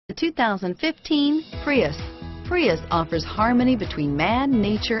The 2015 Prius. Prius offers harmony between man,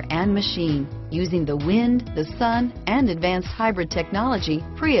 nature, and machine. Using the wind, the sun, and advanced hybrid technology,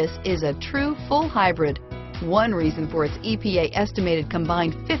 Prius is a true full hybrid. One reason for its EPA estimated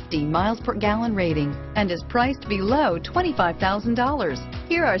combined 50 miles per gallon rating and is priced below $25,000.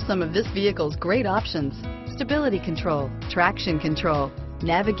 Here are some of this vehicle's great options: stability control, traction control,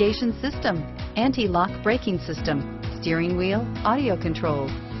 navigation system, anti-lock braking system, steering wheel audio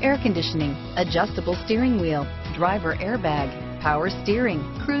controls, air conditioning, adjustable steering wheel, driver airbag, power steering,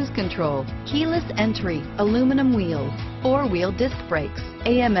 cruise control, keyless entry, aluminum wheels, four-wheel disc brakes,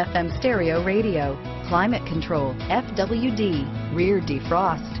 AM/FM stereo radio, climate control, FWD, rear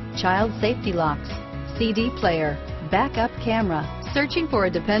defrost, child safety locks, CD player, backup camera. Searching for a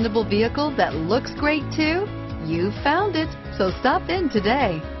dependable vehicle that looks great too? You found it, so stop in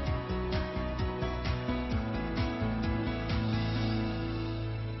today.